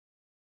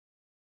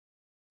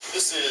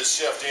This is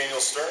Chef Daniel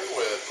Stern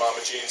with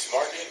Mama Jean's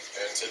Market,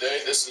 and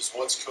today this is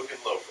what's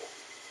cooking local.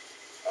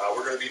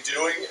 We're going to be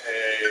doing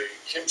a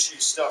kimchi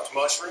stuffed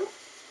mushroom,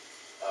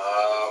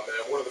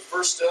 and one of the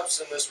first steps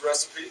in this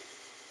recipe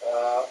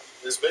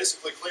is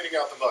basically cleaning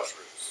out the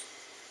mushrooms.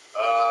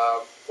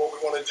 What we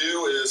want to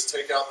do is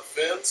take out the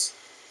fins.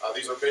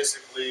 These are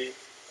basically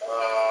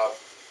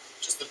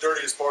just the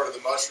dirtiest part of the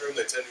mushroom.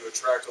 They tend to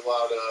attract a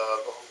lot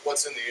of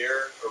what's in the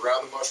air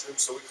around the mushroom,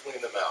 so we clean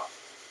them out.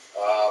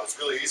 It's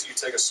really easy. You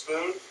take a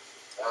spoon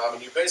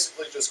and you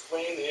basically just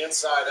clean the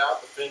inside out.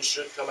 The fins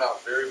should come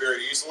out very,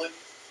 very easily.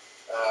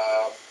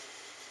 And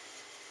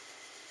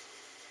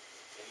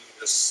you can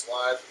just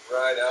slide them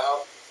right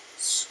out,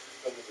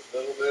 scoop into the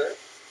middle there.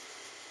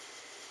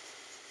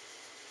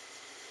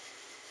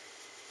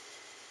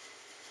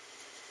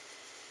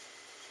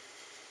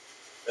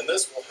 And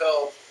this will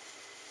help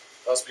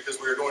us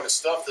because we are going to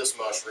stuff this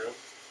mushroom.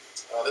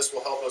 This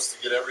will help us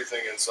to get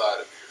everything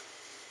inside of here.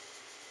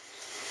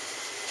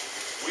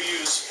 We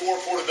use 4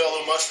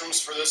 Portobello mushrooms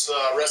for this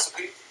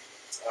recipe,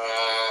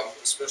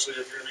 especially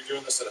if you're going to be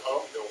doing this at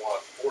home. You don't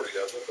want 40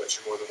 of them, but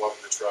you're more than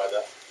welcome to try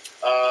that.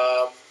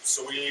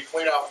 So we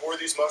clean out 4 of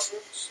these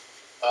mushrooms,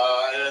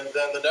 and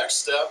then the next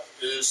step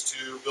is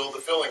to build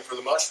the filling for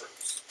the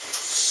mushrooms.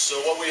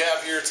 So what we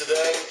have here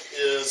today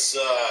is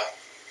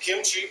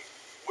kimchi,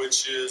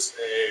 which is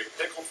a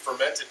pickled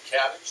fermented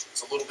cabbage.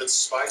 It's a little bit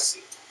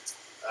spicy.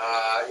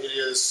 It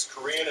is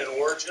Korean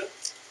in origin.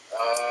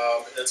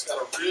 It's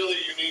got a really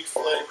unique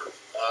flavor.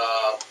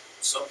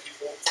 Some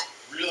people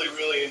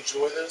really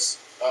enjoy this,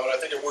 but I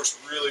think it works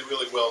really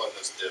well in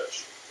this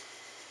dish.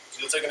 So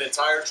you'll take an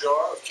entire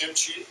jar of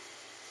kimchi.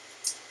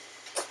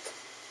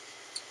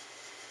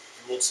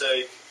 You will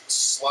take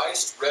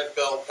sliced red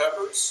bell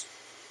peppers.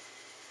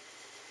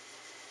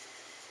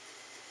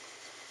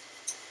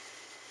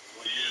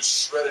 We'll use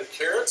shredded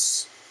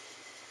carrots.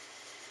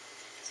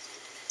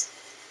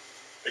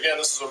 Again,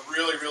 this is a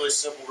really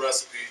simple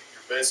recipe.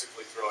 You're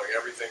basically throwing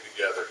everything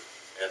together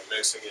and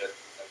mixing it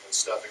and then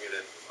stuffing it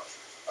into the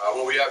mushroom.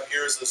 What we have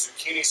here is the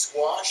zucchini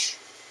squash.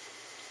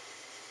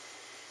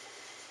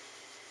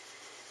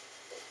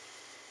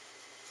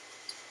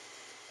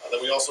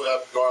 Then we also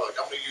have garlic.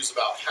 I'm going to use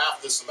about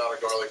half this amount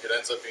of garlic. It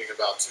ends up being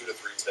about 2 to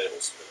 3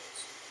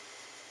 tablespoons.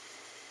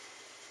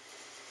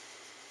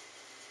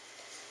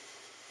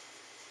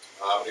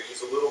 I'm going to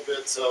use a little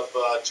bit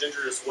of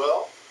ginger as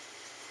well.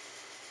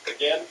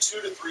 Again,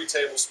 2 to 3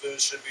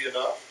 tablespoons should be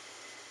enough.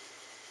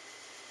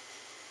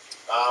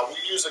 We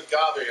use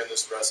agave in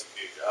this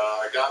recipe.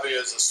 Agave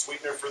is a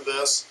sweetener for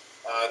this.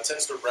 It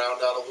tends to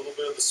round out a little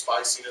bit of the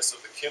spiciness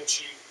of the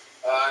kimchi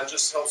and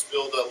just helps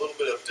build a little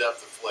bit of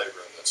depth of flavor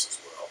in this as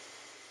well.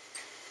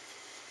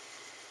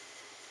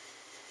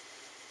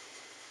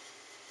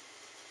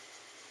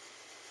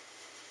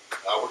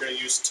 We're going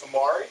to use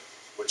tamari,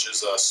 which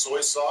is a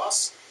soy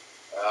sauce.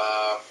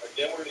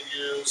 Again, we're going to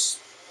use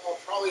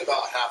probably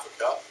about half a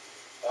cup.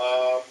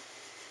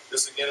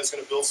 This again is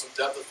going to build some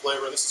depth of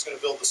flavor, and this is going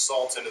to build the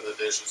salt into the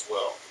dish as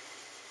well.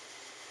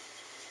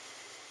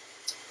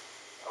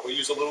 We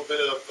use a little bit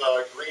of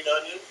green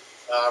onion.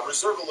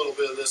 Reserve a little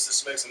bit of this.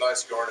 This makes a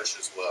nice garnish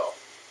as well.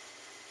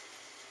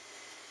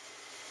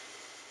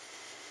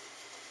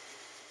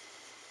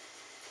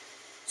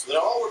 So then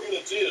all we're going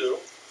to do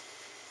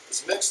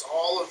is mix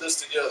all of this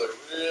together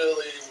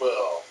really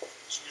well.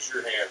 Just use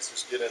your hands.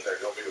 Just get in there.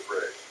 Don't be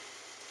afraid.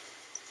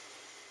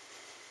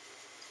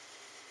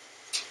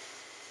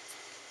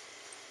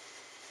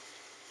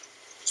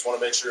 Just want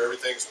to make sure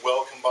everything's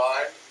well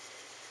combined.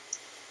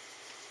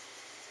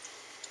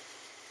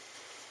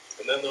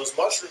 And then those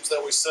mushrooms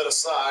that we set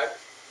aside,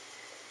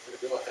 we're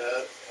going to go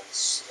ahead and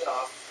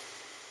stuff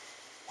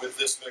with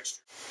this mixture.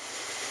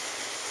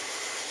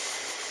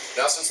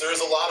 Now, since there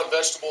is a lot of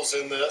vegetables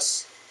in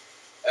this,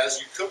 as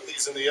you cook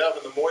these in the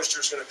oven, the moisture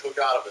is going to cook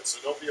out of it. So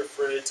don't be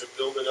afraid to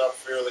build it up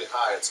fairly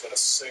high. It's going to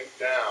sink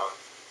down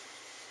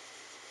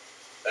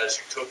as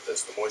you cook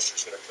this. The moisture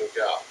is going to cook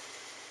out.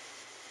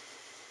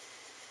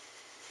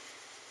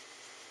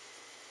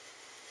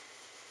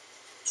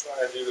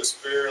 Try to do this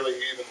fairly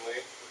evenly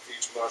with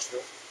each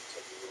mushroom.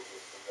 Take a little bit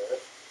from there.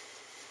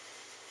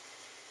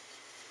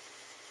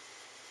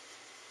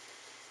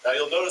 Now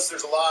you'll notice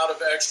there's a lot of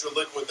extra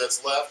liquid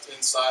that's left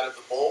inside of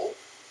the bowl.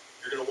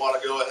 You're going to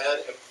want to go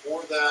ahead and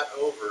pour that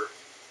over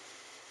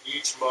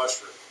each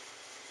mushroom.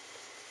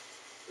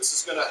 This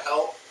is going to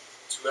help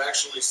to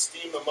actually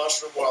steam the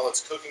mushroom while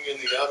it's cooking in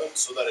the oven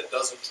so that it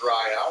doesn't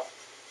dry out.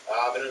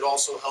 And it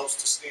also helps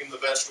to steam the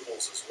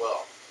vegetables as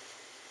well.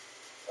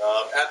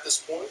 At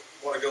this point,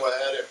 you want to go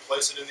ahead and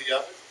place it in the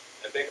oven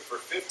and bake it for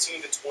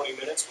 15 to 20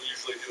 minutes. We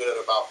usually do it at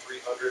about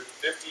 350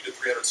 to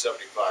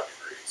 375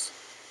 degrees.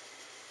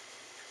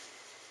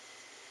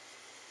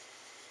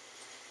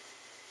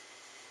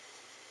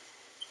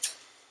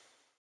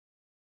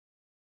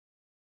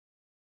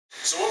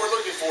 So what we're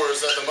looking for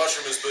is that the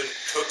mushroom has been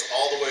cooked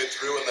all the way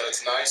through and that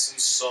it's nice and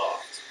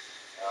soft.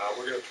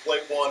 We're going to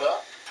plate one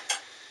up.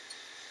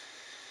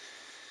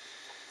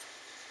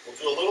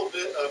 We'll do a little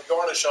bit of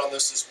garnish on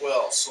this as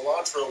well.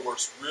 Cilantro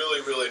works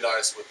really, really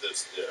nice with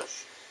this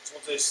dish. So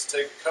we'll just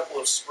take a couple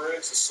of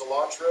sprigs of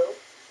cilantro,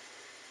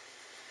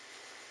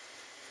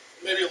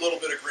 maybe a little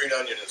bit of green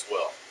onion as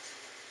well.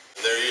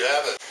 And there you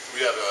have it. We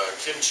have a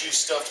kimchi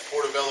stuffed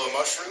portobello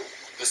mushroom.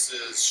 This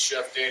is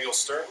Chef Daniel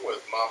Stern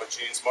with MaMa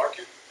Jean's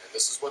Market, and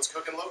this is what's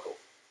cooking local.